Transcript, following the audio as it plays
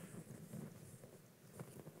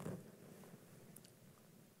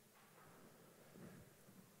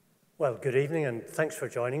Well, good evening and thanks for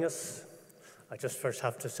joining us. I just first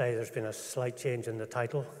have to say there's been a slight change in the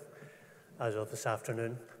title as of this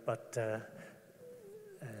afternoon, but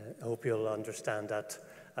I hope you'll understand that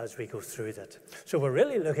as we go through that. So we're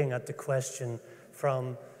really looking at the question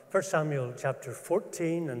from 1 Samuel chapter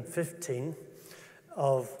 14 and 15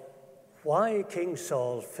 of why King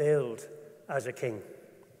Saul failed as a king.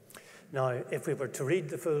 Now, if we were to read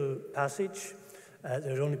the full passage,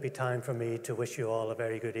 there'd only be time for me to wish you all a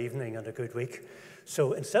very good evening and a good week.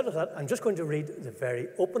 So instead of that, I'm just going to read the very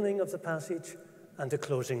opening of the passage and the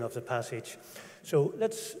closing of the passage. So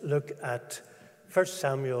let's look at 1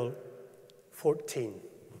 Samuel 14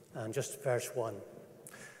 and just verse 1.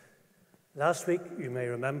 Last week, you may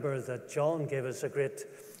remember that John gave us a great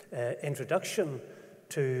introduction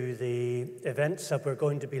to the events that we're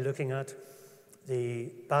going to be looking at,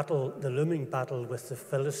 the looming battle with the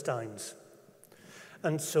Philistines.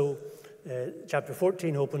 And so chapter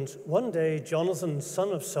 14 opens, "One day Jonathan,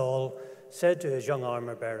 son of Saul, said to his young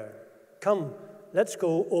armor-bearer, 'Come, let's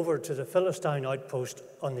go over to the Philistine outpost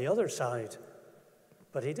on the other side.'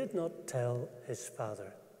 But he did not tell his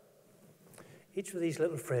father." Each of these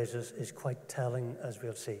little phrases is quite telling, as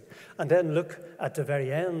we'll see. And then look at the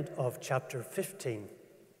very end of chapter 15,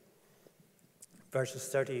 verses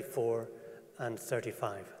 34 and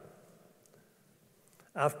 35.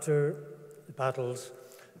 After the battles,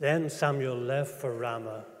 then Samuel left for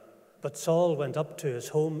Ramah, but Saul went up to his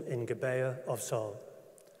home in Gibeah of Saul.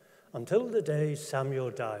 Until the day Samuel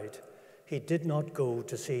died, he did not go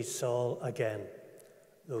to see Saul again,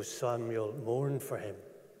 though Samuel mourned for him.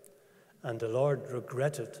 And the Lord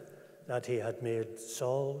regretted that he had made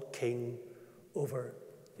Saul king over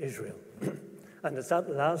Israel. And it's that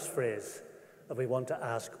last phrase that we want to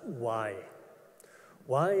ask why.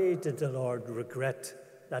 Why did the Lord regret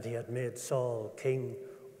that he had made Saul king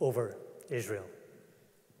over Israel?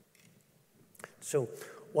 So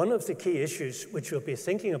one of the key issues which we'll be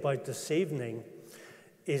thinking about this evening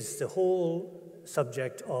is the whole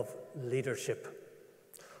subject of leadership,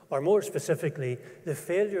 or more specifically, the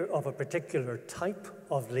failure of a particular type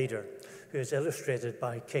of leader who is illustrated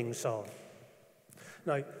by King Saul.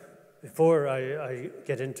 Now, before I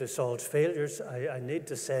get into Saul's failures, I need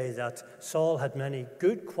to say that Saul had many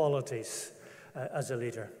good qualities as a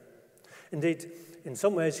leader. Indeed, in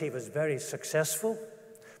some ways he was very successful,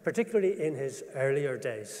 particularly in his earlier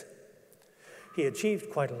days. He achieved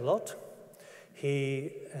quite a lot.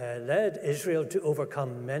 He led Israel to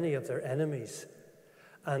overcome many of their enemies.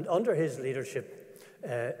 And under his leadership,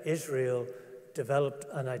 Israel developed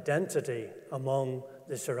an identity among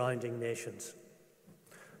the surrounding nations.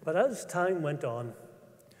 But as time went on,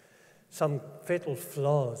 some fatal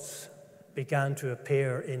flaws began to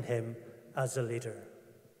appear in him as a leader.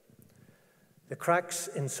 The cracks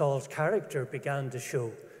in Saul's character began to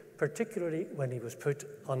show, particularly when he was put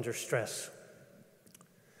under stress.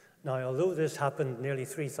 Now, although this happened nearly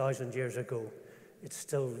 3,000 years ago, it's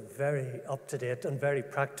still very up-to-date and very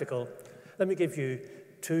practical. Let me give you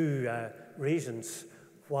two reasons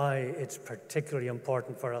why it's particularly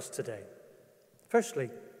important for us today. Firstly,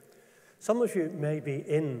 some of you may be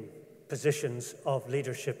in positions of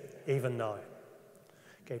leadership even now.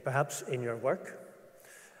 Okay, perhaps in your work,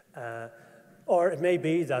 or it may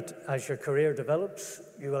be that as your career develops,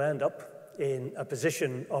 you will end up in a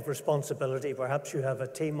position of responsibility. Perhaps you have a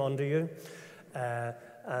team under you,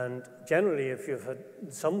 and generally, if you've had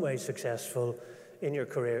in some way successful in your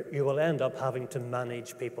career, you will end up having to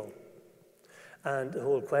manage people. And the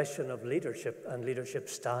whole question of leadership and leadership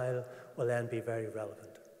style will then be very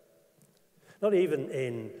relevant. Not even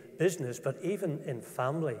in business, but even in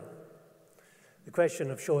family. The question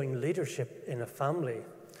of showing leadership in a family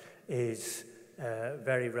is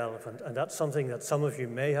very relevant, and that's something that some of you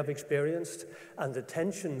may have experienced, and the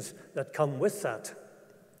tensions that come with that.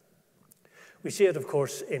 We see it, of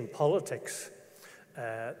course, in politics,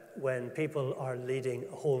 when people are leading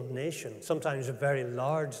a whole nation, sometimes a very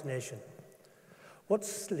large nation.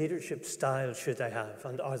 What leadership style should they have,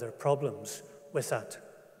 and are there problems with that?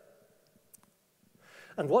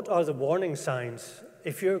 And what are the warning signs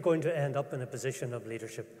if you're going to end up in a position of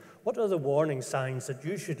leadership? What are the warning signs that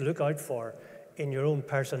you should look out for in your own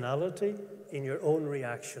personality, in your own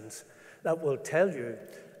reactions, that will tell you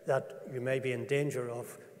that you may be in danger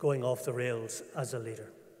of going off the rails as a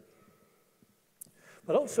leader?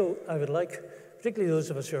 But also, I would like, particularly those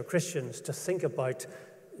of us who are Christians, to think about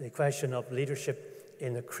the question of leadership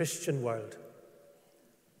in the Christian world.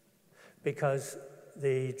 Because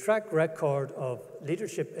the track record of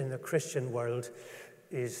leadership in the Christian world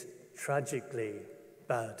is tragically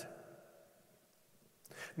bad.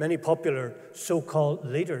 Many popular so-called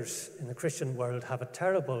leaders in the Christian world have a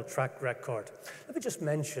terrible track record. Let me just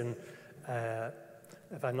mention,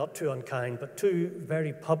 if I'm not too unkind, but two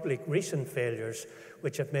very public recent failures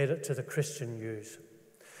which have made it to the Christian news.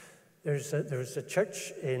 There's a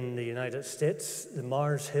church in the United States, the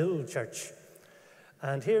Mars Hill Church,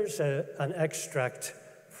 and here's an extract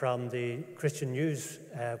from the Christian news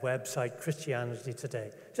website, Christianity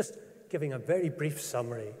Today, just giving a very brief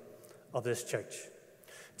summary of this church.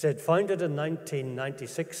 It said, founded in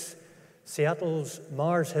 1996, Seattle's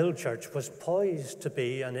Mars Hill Church was poised to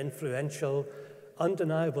be an influential,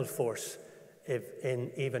 undeniable force in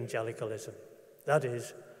evangelicalism. That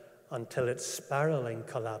is, until its spiraling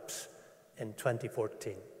collapse in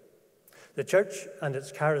 2014. The church and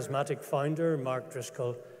its charismatic founder, Mark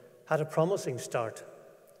Driscoll, had a promising start,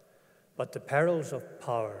 but the perils of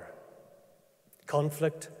power,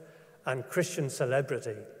 conflict, and Christian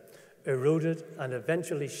celebrity eroded and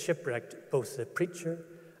eventually shipwrecked both the preacher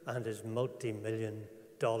and his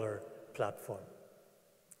multi-million-dollar platform.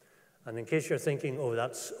 And in case you're thinking, oh,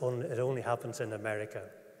 it only happens in America,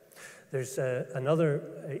 there's another,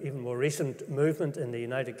 even more recent movement in the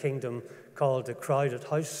United Kingdom called the Crowded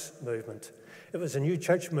House movement. It was a new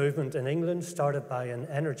church movement in England started by an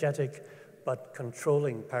energetic but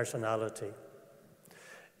controlling personality.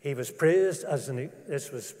 This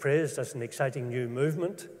was praised as an exciting new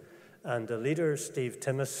movement, and the leader, Steve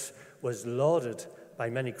Timmis, was lauded by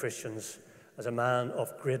many Christians as a man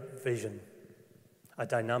of great vision, a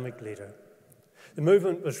dynamic leader. The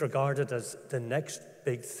movement was regarded as the next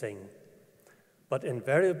big thing. But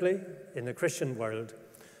invariably, in the Christian world,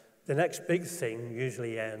 the next big thing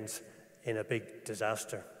usually ends in a big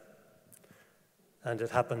disaster. And it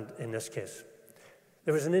happened in this case.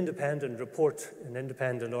 There was an independent report, an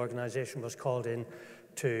independent organization was called in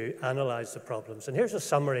to analyze the problems. And here's a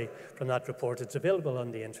summary from that report. It's available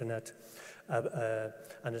on the internet,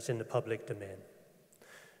 and it's in the public domain.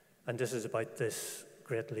 And this is about this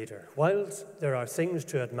great leader. While there are things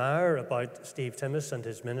to admire about Steve Timmis and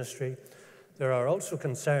his ministry, there are also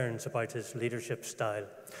concerns about his leadership style.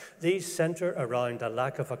 These center around a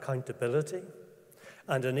lack of accountability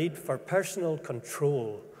and a need for personal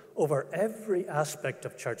control over every aspect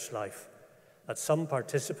of church life that some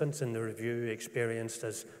participants in the review experienced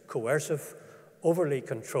as coercive, overly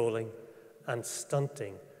controlling, and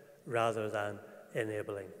stunting rather than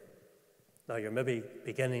enabling. Now, you're maybe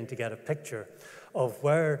beginning to get a picture of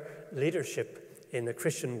where leadership in the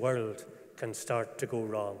Christian world can start to go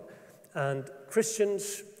wrong. And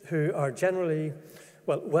Christians who are generally,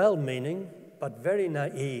 well-meaning, but very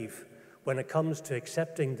naive when it comes to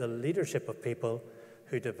accepting the leadership of people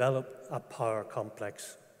who develop a power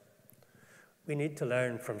complex. We need to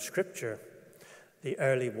learn from Scripture the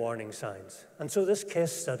early warning signs. And so this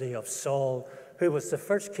case study of Saul, who was the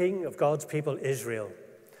first king of God's people, Israel,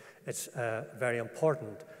 it's very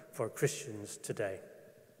important for Christians today.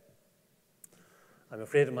 I'm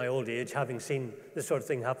afraid in my old age, having seen this sort of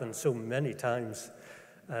thing happen so many times,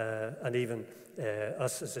 and even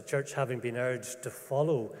us as a church having been urged to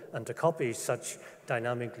follow and to copy such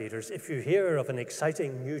dynamic leaders, if you hear of an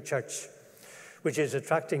exciting new church which is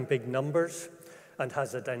attracting big numbers and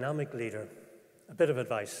has a dynamic leader, a bit of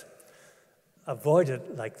advice: avoid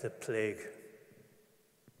it like the plague.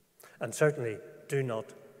 And certainly do not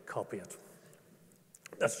copy it.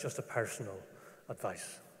 That's just a personal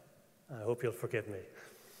advice. I hope you'll forgive me.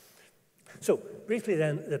 So, briefly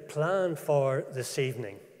then, the plan for this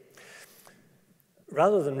evening.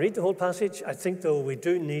 Rather than read the whole passage, I think, though, we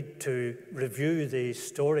do need to review the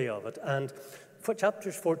story of it. And for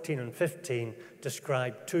chapters 14 and 15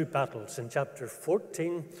 describe two battles. In chapter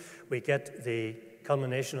 14, we get the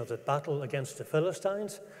culmination of the battle against the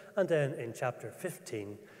Philistines, and then in chapter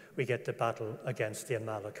 15, we get the battle against the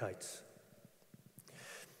Amalekites.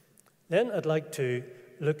 Then I'd like to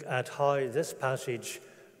look at how this passage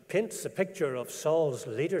paints a picture of Saul's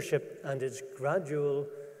leadership and its gradual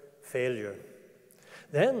failure.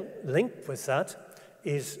 Then, linked with that,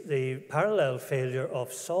 is the parallel failure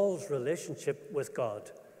of Saul's relationship with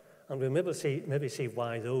God. And we'll maybe see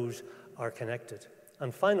why those are connected.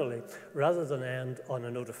 And finally, rather than end on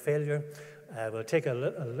a note of failure, we'll take a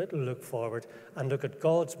little look forward and look at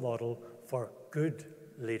God's model for good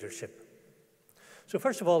leadership. So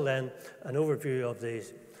first of all then, an overview of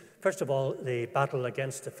these. First of all, the battle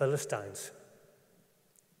against the Philistines.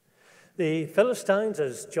 The Philistines,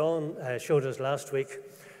 as John showed us last week,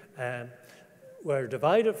 were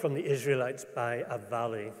divided from the Israelites by a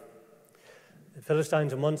valley. The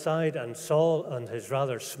Philistines on one side and Saul and his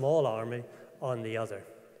rather small army on the other.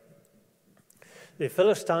 The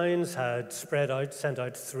Philistines had spread out, sent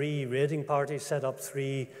out 3 raiding parties, set up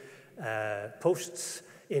 3 posts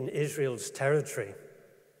in Israel's territory.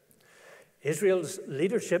 Israel's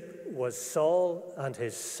leadership was Saul and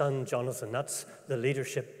his son Jonathan. That's the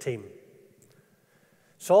leadership team.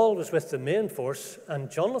 Saul was with the main force, and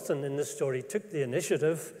Jonathan in this story took the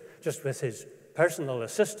initiative just with his personal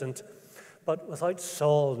assistant, but without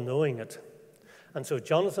Saul knowing it. And so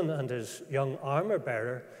Jonathan and his young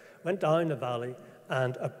armor-bearer went down the valley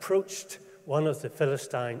and approached one of the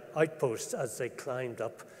Philistine outposts as they climbed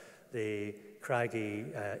up the craggy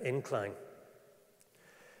incline.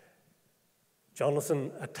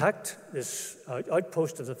 Jonathan attacked this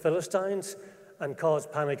outpost of the Philistines and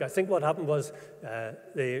caused panic. I think what happened was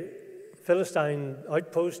the Philistine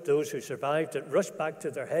outpost, those who survived it, rushed back to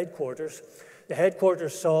their headquarters. The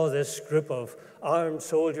headquarters saw this group of armed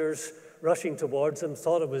soldiers rushing towards them,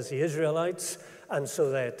 thought it was the Israelites, and so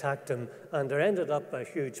they attacked them. And there ended up a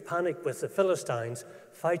huge panic with the Philistines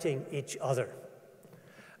fighting each other.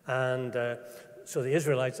 And so the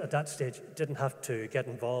Israelites at that stage didn't have to get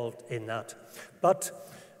involved in that. But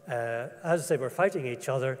as they were fighting each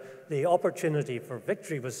other, the opportunity for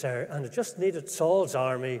victory was there, and it just needed Saul's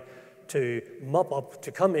army to mop up,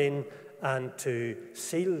 to come in and to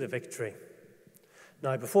seal the victory.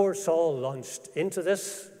 Now, before Saul launched into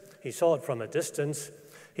this, he saw it from a distance.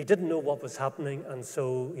 He didn't know what was happening, and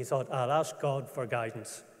so he thought, I'll ask God for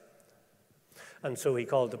guidance. And so he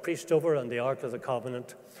called the priest over and the Ark of the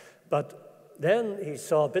Covenant. But then he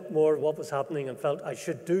saw a bit more of what was happening and felt, I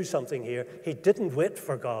should do something here. He didn't wait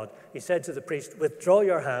for God. He said to the priest, withdraw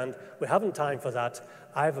your hand. We haven't time for that.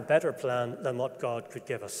 I have a better plan than what God could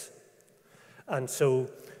give us. And so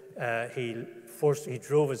he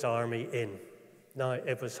drove his army in. Now,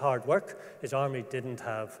 it was hard work. His army didn't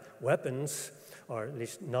have weapons, or at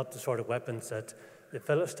least not the sort of weapons that the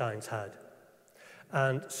Philistines had.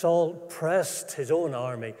 And Saul pressed his own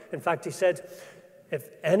army. In fact, he said, if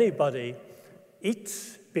anybody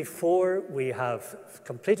eats before we have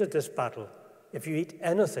completed this battle, if you eat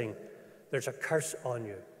anything, there's a curse on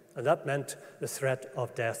you. And that meant the threat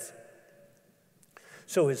of death.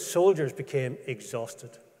 So his soldiers became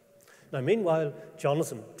exhausted. Now, meanwhile,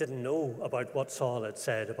 Jonathan didn't know about what Saul had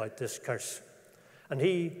said about this curse. And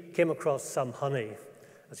he came across some honey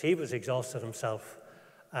as he was exhausted himself.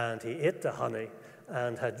 And he ate the honey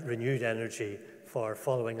and had renewed energy for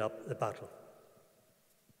following up the battle.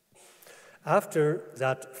 After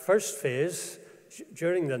that first phase,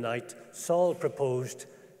 during the night, Saul proposed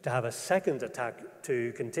to have a second attack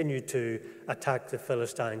to continue to attack the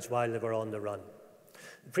Philistines while they were on the run.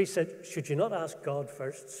 The priest said, should you not ask God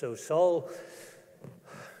first? So Saul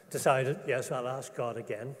decided, yes, I'll ask God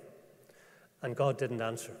again. And God didn't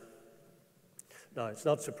answer. Now, it's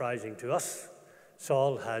not surprising to us.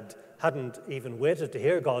 Saul hadn't even waited to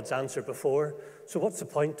hear God's answer before. So what's the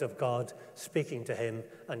point of God speaking to him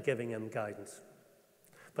and giving him guidance?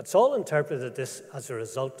 But Saul interpreted this as a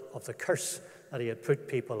result of the curse that he had put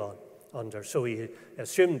people under. So he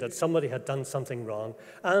assumed that somebody had done something wrong,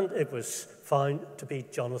 and it was found to be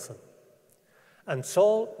Jonathan. And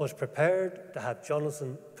Saul was prepared to have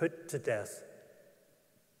Jonathan put to death.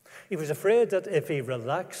 He was afraid that if he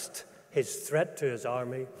relaxed his threat to his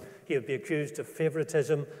army, he would be accused of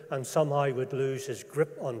favoritism and somehow would lose his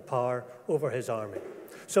grip on power over his army.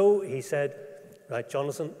 So he said, right,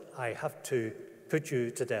 Jonathan, I have to put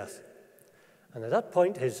you to death. And at that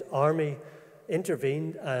point, his army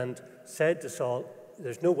intervened and said to Saul,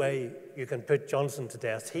 there's no way you can put Jonathan to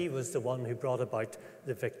death. He was the one who brought about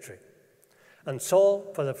the victory. And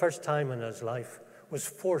Saul, for the first time in his life, was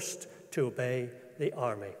forced to obey the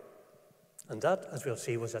army. And that, as we'll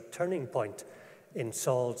see, was a turning point in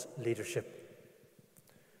Saul's leadership.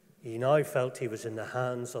 He now felt he was in the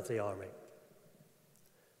hands of the army.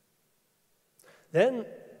 Then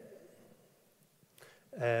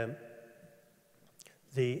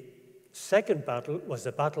the second battle was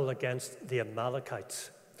the battle against the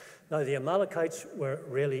Amalekites. Now, the Amalekites were a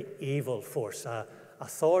really evil force, a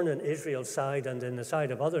thorn in Israel's side and in the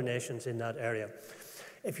side of other nations in that area.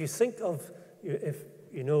 If you think of,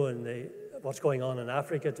 what's going on in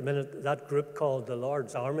Africa at the minute, that group called the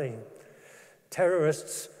Lord's Army,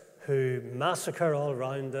 terrorists who massacre all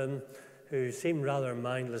around them, who seem rather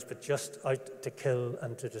mindless but just out to kill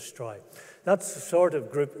and to destroy. That's the sort of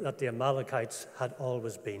group that the Amalekites had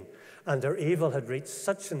always been. And their evil had reached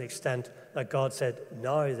such an extent that God said,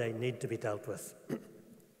 now they need to be dealt with.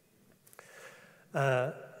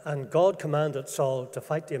 And God commanded Saul to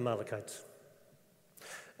fight the Amalekites.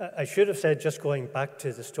 I should have said, just going back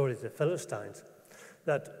to the story of the Philistines,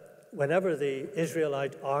 that whenever the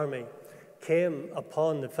Israelite army came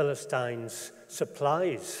upon the Philistines'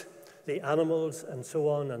 supplies, the animals and so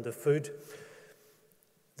on, and the food,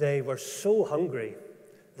 they were so hungry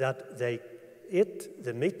that they ate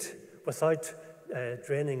the meat without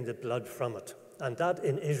draining the blood from it. And that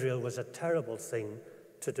in Israel was a terrible thing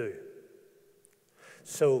to do.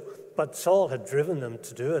 But Saul had driven them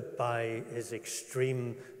to do it by his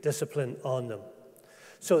extreme discipline on them.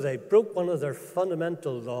 So they broke one of their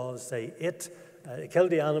fundamental laws. They killed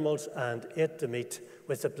the animals and ate the meat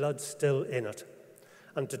with the blood still in it.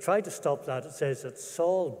 And to try to stop that, it says that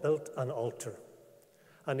Saul built an altar.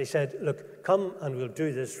 And he said, look, come and we'll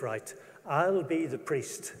do this right. I'll be the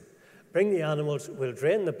priest. Bring the animals, we'll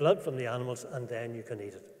drain the blood from the animals, and then you can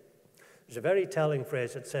eat it. There's a very telling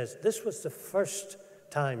phrase. It says, this was the first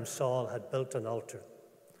time Saul had built an altar.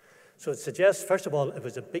 So it suggests, first of all, it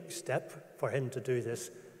was a big step for him to do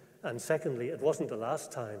this. And secondly, it wasn't the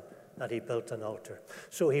last time that he built an altar.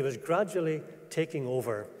 So he was gradually taking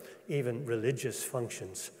over even religious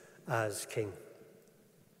functions as king.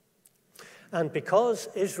 And because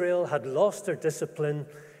Israel had lost their discipline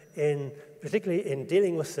particularly in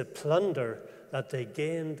dealing with the plunder that they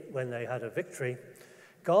gained when they had a victory,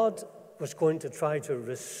 God was going to try to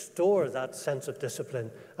restore that sense of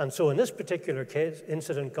discipline. And so in this particular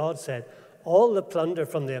incident, God said, all the plunder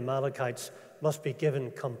from the Amalekites must be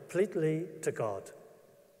given completely to God.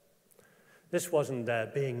 This wasn't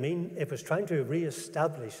being mean. It was trying to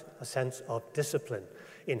reestablish a sense of discipline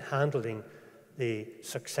in handling the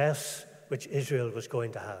success which Israel was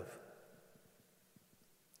going to have.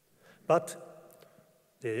 But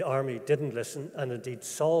the army didn't listen, and indeed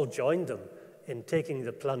Saul joined them in taking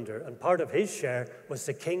the plunder. And part of his share was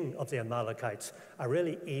the king of the Amalekites, a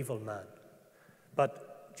really evil man.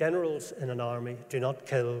 But generals in an army do not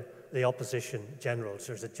kill the opposition generals.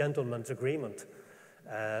 There's a gentleman's agreement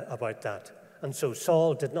about that. And so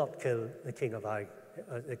Saul did not kill the king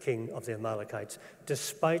of the Amalekites,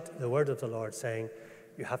 despite the word of the Lord saying,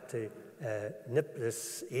 you have to nip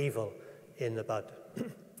this evil in the bud.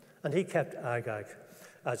 And he kept Agag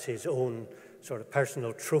as his own sort of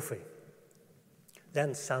personal trophy.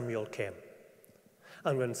 Then Samuel came.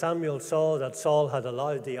 And when Samuel saw that Saul had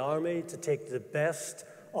allowed the army to take the best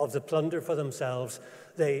of the plunder for themselves,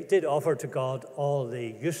 they did offer to God all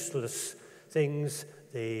the useless things,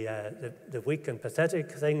 the weak and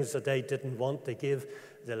pathetic things that they didn't want. They gave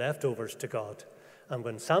the leftovers to God. And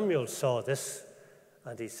when Samuel saw this,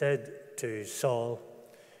 and he said to Saul,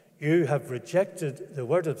 you have rejected the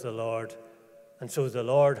word of the Lord, and so the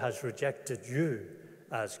Lord has rejected you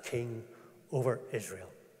as king over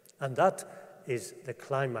Israel. And that is the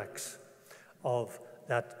climax of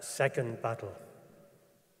that second battle.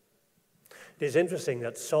 It is interesting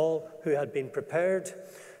that Saul, who had been prepared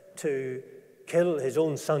to kill his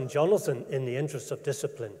own son Jonathan in the interest of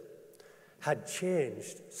discipline, had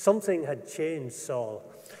changed. Something had changed Saul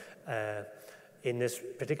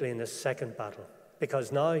particularly in this second battle,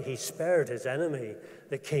 because now he spared his enemy,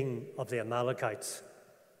 the king of the Amalekites.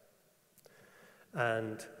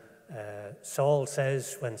 And Saul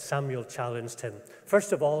says, when Samuel challenged him,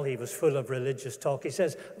 first of all, he was full of religious talk. He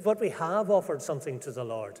says, but we have offered something to the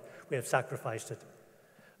Lord. We have sacrificed it.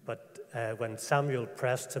 But when Samuel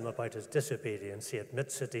pressed him about his disobedience, he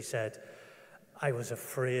admits it. He said, I was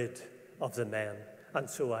afraid of the men, and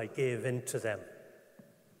so I gave in to them.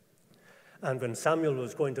 And when Samuel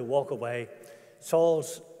was going to walk away,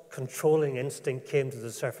 Saul's controlling instinct came to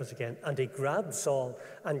the surface again, and he grabbed Saul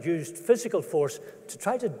and used physical force to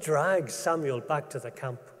try to drag Samuel back to the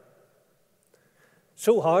camp.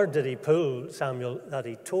 So hard did he pull Samuel that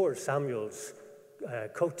he tore Samuel's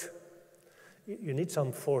coat. You need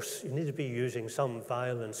some force. You need to be using some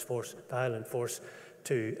violent force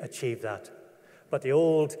to achieve that. But the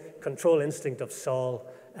old control instinct of Saul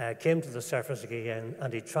came to the surface again,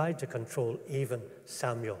 and he tried to control even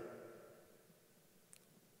Samuel.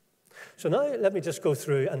 So now let me just go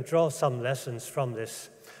through and draw some lessons from this,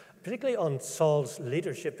 particularly on Saul's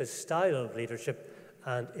leadership, his style of leadership,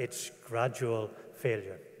 and its gradual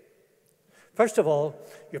failure. First of all,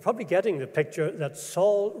 you're probably getting the picture that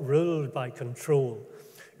Saul ruled by control,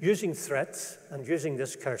 using threats and using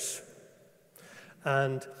this curse.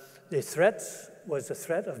 And the threat was the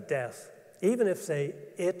threat of death. Even if they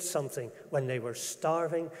ate something when they were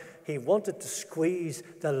starving, he wanted to squeeze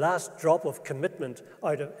the last drop of commitment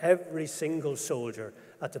out of every single soldier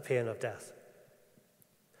at the pain of death.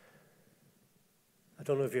 I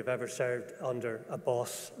don't know if you've ever served under a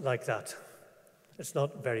boss like that. It's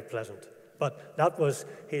not very pleasant. But that was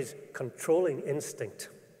his controlling instinct.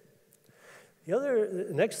 The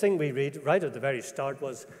next thing we read right at the very start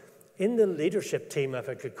was in the leadership team, if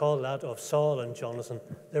I could call that, of Saul and Jonathan,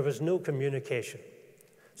 there was no communication.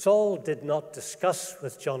 Saul did not discuss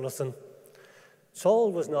with Jonathan.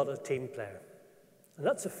 Saul was not a team player. And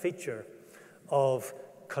that's a feature of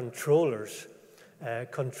controllers,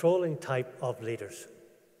 controlling type of leaders.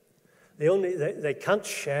 They can't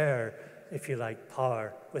share, if you like,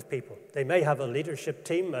 power with people. They may have a leadership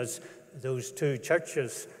team, as those two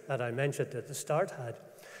churches that I mentioned at the start had,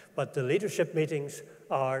 but the leadership meetings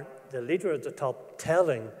are the leader at the top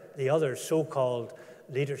telling the other so-called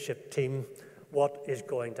leadership team what is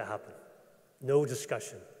going to happen. No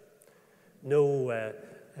discussion, no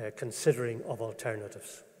considering of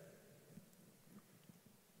alternatives.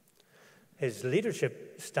 His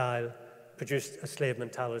leadership style produced a slave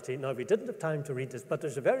mentality. Now, we didn't have time to read this, but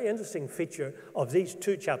there's a very interesting feature of these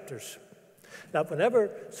two chapters. Now, whenever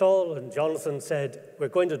Saul and Jonathan said, we're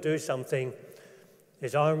going to do something,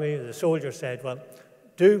 his army, the soldier said, well,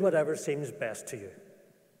 do whatever seems best to you.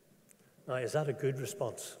 Now, is that a good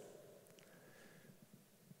response?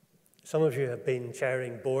 Some of you have been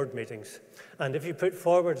chairing board meetings, and if you put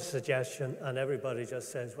forward a suggestion and everybody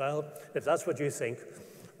just says, well, if that's what you think,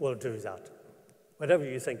 we'll do that. Whatever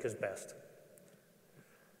you think is best.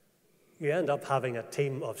 You end up having a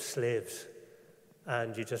team of slaves,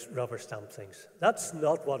 and you just rubber stamp things. That's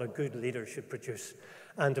not what a good leader should produce.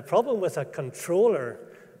 And the problem with a controller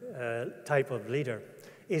type of leader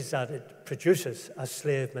is that it produces a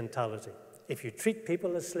slave mentality. If you treat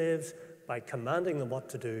people as slaves by commanding them what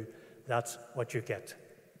to do, that's what you get.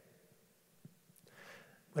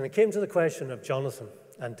 When it came to the question of Jonathan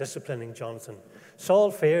and disciplining Jonathan,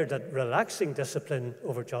 Saul feared that relaxing discipline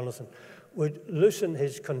over Jonathan would loosen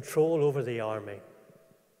his control over the army.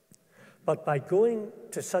 But by going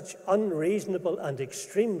to such unreasonable and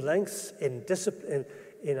extreme lengths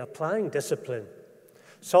in applying discipline,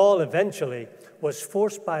 Saul eventually was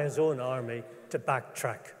forced by his own army to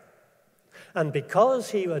backtrack. And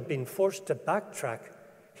because he had been forced to backtrack,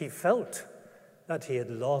 he felt that he had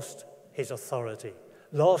lost his authority,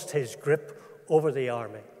 lost his grip over the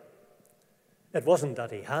army. It wasn't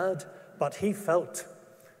that he had, but he felt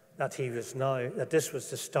that this was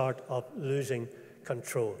the start of losing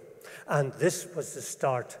control. And this was the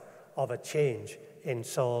start of a change in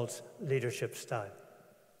Saul's leadership style.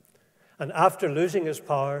 And after losing his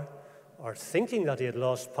power, or thinking that he had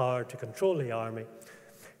lost power to control the army,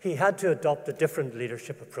 he had to adopt a different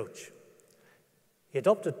leadership approach. He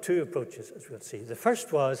adopted two approaches, as we'll see. The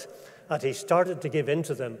first was that he started to give in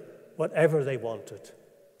to them whatever they wanted.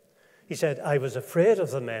 He said, I was afraid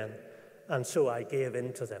of the men, and so I gave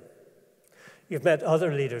in to them. You've met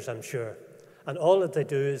other leaders, I'm sure, and all that they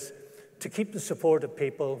do is to keep the support of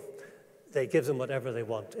people, they give them whatever they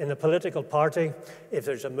want. In a political party, if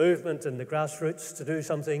there's a movement in the grassroots to do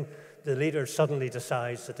something, the leader suddenly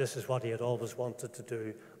decides that this is what he had always wanted to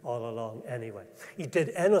do all along anyway. He did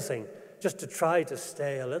anything just to try to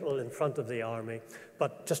stay a little in front of the army,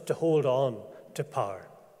 but just to hold on to power.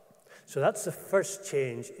 So that's the first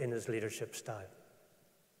change in his leadership style.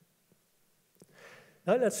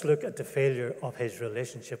 Now let's look at the failure of his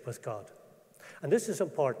relationship with God. And this is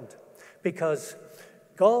important because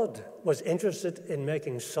God was interested in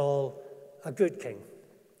making Saul a good king.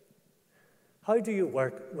 How do you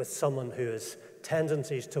work with someone who has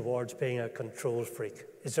tendencies towards being a control freak?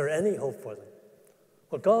 Is there any hope for them?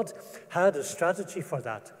 Well, God had a strategy for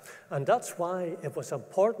that, and that's why it was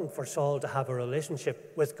important for Saul to have a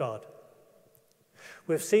relationship with God.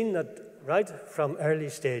 We've seen that right from early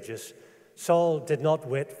stages, Saul did not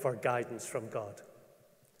wait for guidance from God.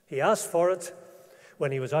 He asked for it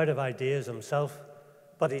when he was out of ideas himself,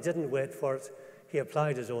 but he didn't wait for it. He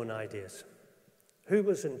applied his own ideas. Who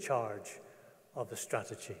was in charge of the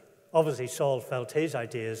strategy? Obviously, Saul felt his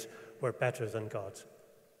ideas were better than God's.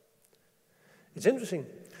 It's interesting.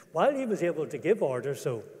 While he was able to give orders,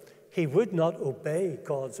 though, he would not obey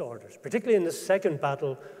God's orders, particularly in the second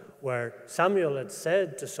battle where Samuel had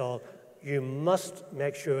said to Saul, you must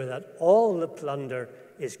make sure that all the plunder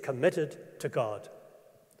is committed to God.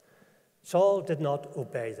 Saul did not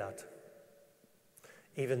obey that.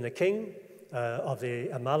 Even the king of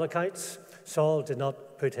the Amalekites, Saul did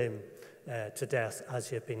not put him to death as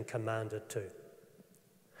he had been commanded to.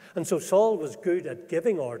 And so Saul was good at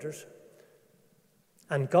giving orders,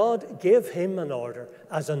 and God gave him an order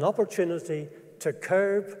as an opportunity to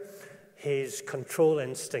curb his control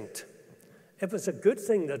instinct. It was a good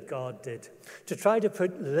thing that God did, to try to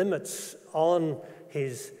put limits on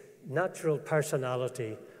his natural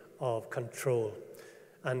personality of control.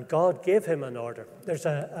 And God gave him an order. There's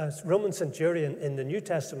a Roman centurion in the New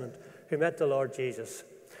Testament who met the Lord Jesus,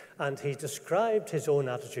 and he described his own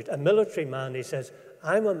attitude. A military man, he says,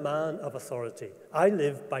 I'm a man of authority. I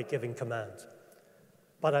live by giving commands.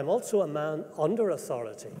 But I'm also a man under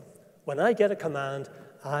authority. When I get a command,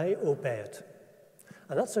 I obey it.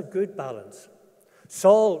 And that's a good balance.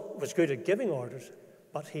 Saul was good at giving orders,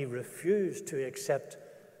 but he refused to accept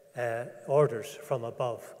orders from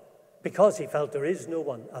above because he felt there is no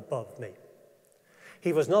one above me.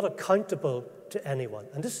 He was not accountable to anyone.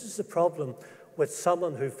 And this is the problem with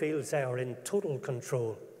someone who feels they are in total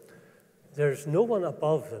control. There's no one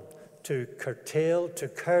above them to curtail, to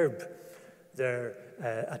curb their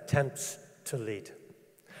attempts to lead.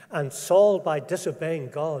 And Saul, by disobeying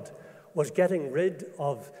God, was getting rid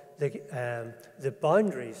of the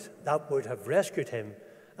boundaries that would have rescued him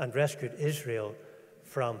and rescued Israel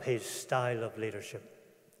from his style of leadership.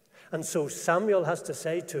 And so Samuel has to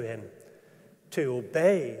say to him, to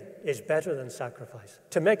obey is better than sacrifice.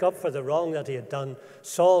 To make up for the wrong that he had done,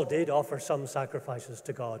 Saul did offer some sacrifices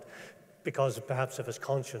to God because perhaps of his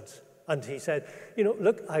conscience. And he said,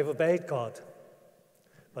 look, I've obeyed God.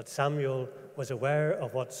 But Samuel was aware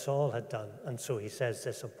of what Saul had done, and so he says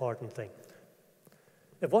this important thing.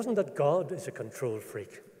 It wasn't that God is a control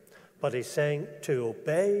freak, but he's saying to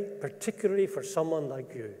obey, particularly for someone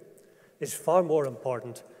like you, is far more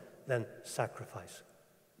important than sacrifice.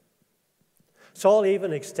 Saul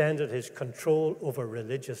even extended his control over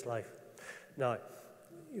religious life. Now,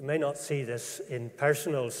 you may not see this in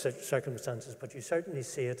personal circumstances, but you certainly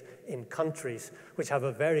see it in countries which have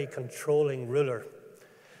a very controlling ruler,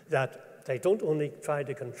 that they don't only try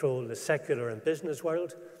to control the secular and business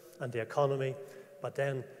world and the economy, but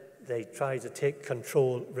then they try to take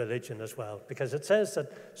control religion as well. Because it says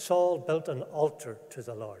that Saul built an altar to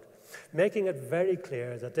the Lord, making it very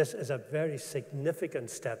clear that this is a very significant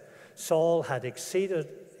step. Saul had exceeded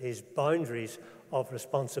his boundaries of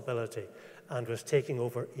responsibility and was taking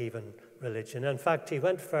over even religion. In fact, he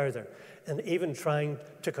went further in even trying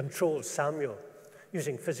to control Samuel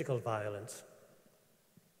using physical violence.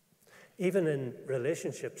 Even in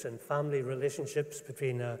relationships, in family relationships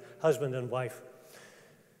between a husband and wife,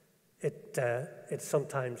 it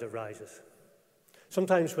sometimes arises.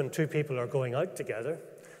 Sometimes when two people are going out together,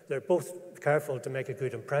 they're both careful to make a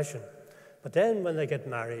good impression. But then when they get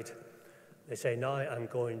married, they say, now I'm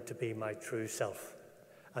going to be my true self.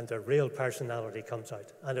 And their real personality comes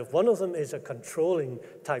out. And if one of them is a controlling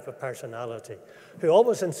type of personality, who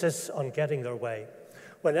always insists on getting their way,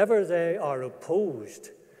 whenever they are opposed,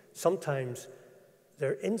 sometimes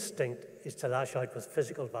their instinct is to lash out with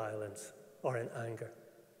physical violence or in anger.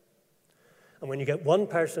 And when you get one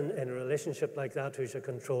person in a relationship like that who's a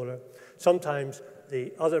controller, sometimes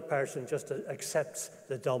the other person just accepts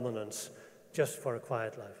the dominance just for a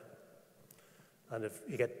quiet life. And if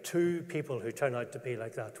you get two people who turn out to be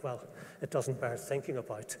like that, well, it doesn't bear thinking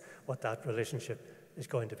about what that relationship is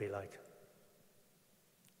going to be like.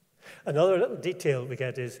 Another little detail we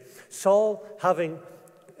get is Saul, having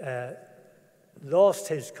lost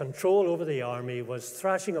his control over the army, was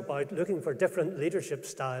thrashing about looking for different leadership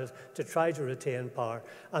styles to try to retain power.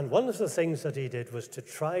 And one of the things that he did was to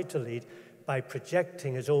try to lead by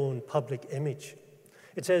projecting his own public image.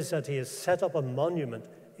 It says that he has set up a monument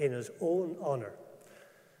in his own honor.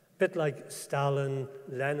 A bit like Stalin,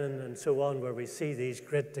 Lenin, and so on, where we see these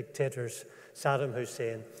great dictators, Saddam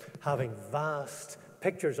Hussein, having vast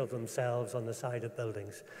pictures of themselves on the side of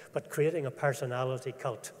buildings, but creating a personality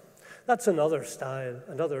cult. That's another style,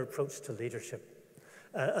 another approach to leadership.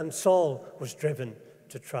 And Saul was driven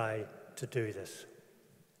to try to do this.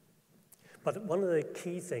 But one of the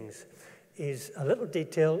key things is a little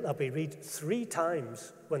detail that we read 3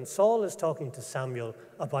 times when Saul is talking to Samuel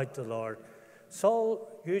about the Lord.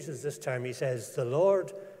 Saul uses this term. He says, the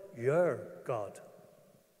Lord, your God.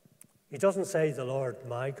 He doesn't say the Lord,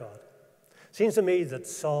 my God. Seems to me that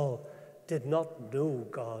Saul did not know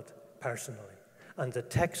God personally. And the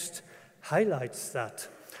text highlights that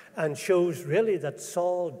and shows really that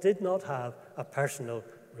Saul did not have a personal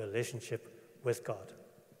relationship with God.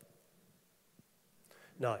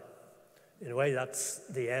 Now, in a way, that's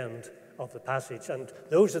the end of the passage. And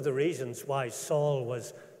those are the reasons why Saul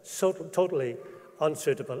was so totally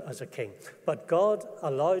unsuitable as a king. But God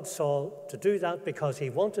allowed Saul to do that because he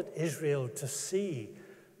wanted Israel to see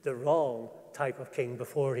the wrong type of king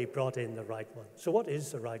before he brought in the right one. So what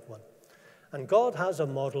is the right one? And God has a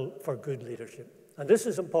model for good leadership. And this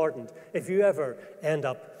is important if you ever end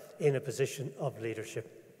up in a position of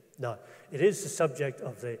leadership. Now, it is the subject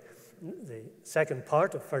of the second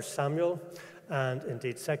part of 1 Samuel and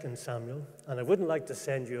indeed 2 Samuel. And I wouldn't like to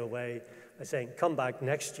send you away by saying, come back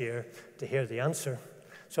next year to hear the answer.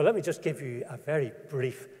 So let me just give you a very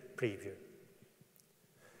brief preview.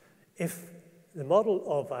 If the model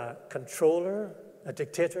of a controller A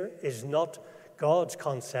dictator is not God's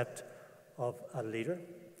concept of a leader.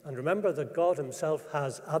 And remember that God himself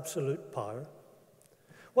has absolute power.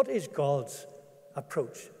 What is God's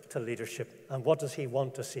approach to leadership, and what does he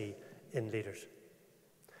want to see in leaders?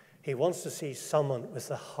 He wants to see someone with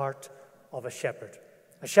the heart of a shepherd.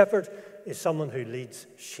 A shepherd is someone who leads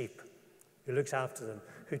sheep, who looks after them,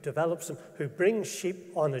 who develops them, who brings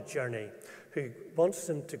sheep on a journey, who wants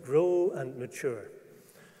them to grow and mature.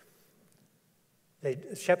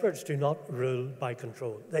 Shepherds do not rule by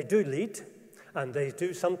control. They do lead, and they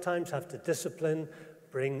do sometimes have to discipline,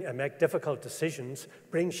 make difficult decisions,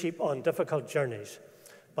 bring sheep on difficult journeys.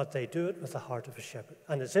 But they do it with the heart of a shepherd.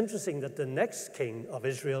 And it's interesting that the next king of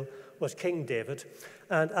Israel was King David.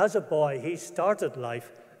 And as a boy, he started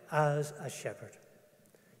life as a shepherd.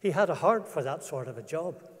 He had a heart for that sort of a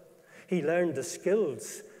job. He learned the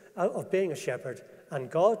skills of being a shepherd, and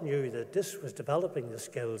God knew that this was developing the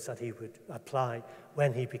skills that he would apply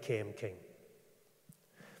when he became king.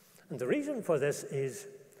 And the reason for this is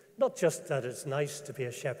not just that it's nice to be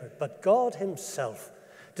a shepherd, but God himself,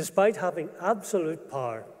 despite having absolute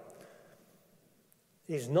power,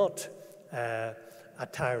 is not a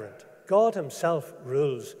tyrant. God himself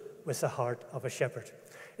rules with the heart of a shepherd.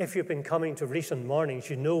 If you've been coming to recent mornings,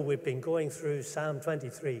 you know we've been going through Psalm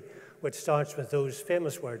 23, which starts with those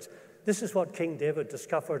famous words. This is what King David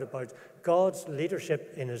discovered about God's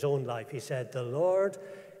leadership in his own life. He said, "The Lord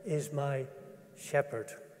is my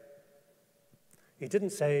shepherd." He didn't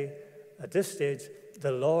say at this stage,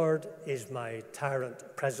 "The Lord is my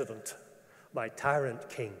tyrant president, my tyrant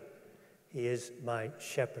king." He is my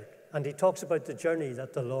shepherd. And he talks about the journey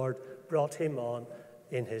that the Lord brought him on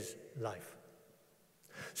in his life.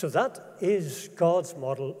 So that is God's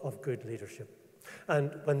model of good leadership.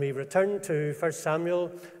 And when we return to 1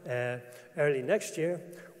 Samuel early next year,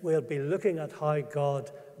 we'll be looking at how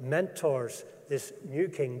God mentors this new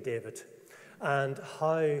King David and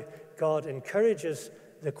how God encourages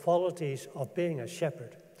the qualities of being a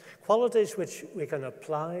shepherd, qualities which we can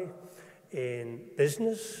apply in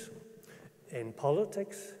business, in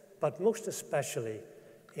politics, but most especially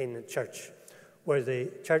in the church, where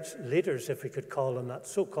the church leaders, if we could call them that,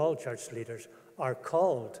 so-called church leaders, are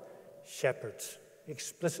called shepherds,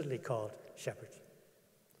 explicitly called shepherds.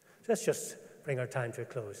 So let's just bring our time to a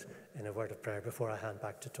close in a word of prayer before I hand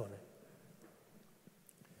back to Tony.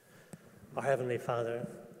 Our Heavenly Father,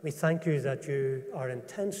 we thank you that you are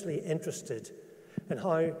intensely interested in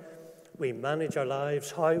how we manage our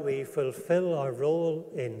lives, how we fulfill our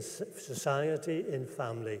role in society, in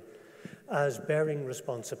family, as bearing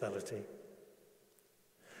responsibility.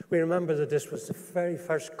 We remember that this was the very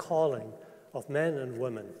first calling of men and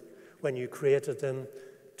women when you created them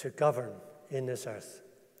to govern in this earth.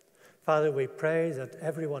 Father, we pray that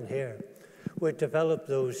everyone here would develop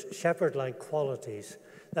those shepherd-like qualities,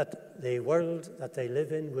 that the world that they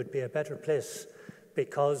live in would be a better place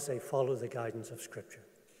because they follow the guidance of Scripture.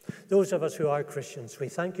 Those of us who are Christians, we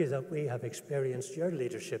thank you that we have experienced your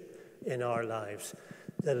leadership in our lives,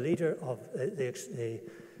 the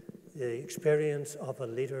experience of a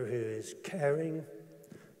leader who is caring,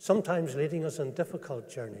 sometimes leading us on difficult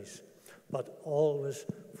journeys, but always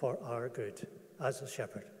for our good as a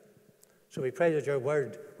shepherd. So we pray that your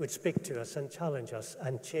word would speak to us and challenge us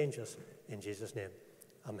and change us in Jesus' name.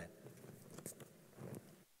 Amen.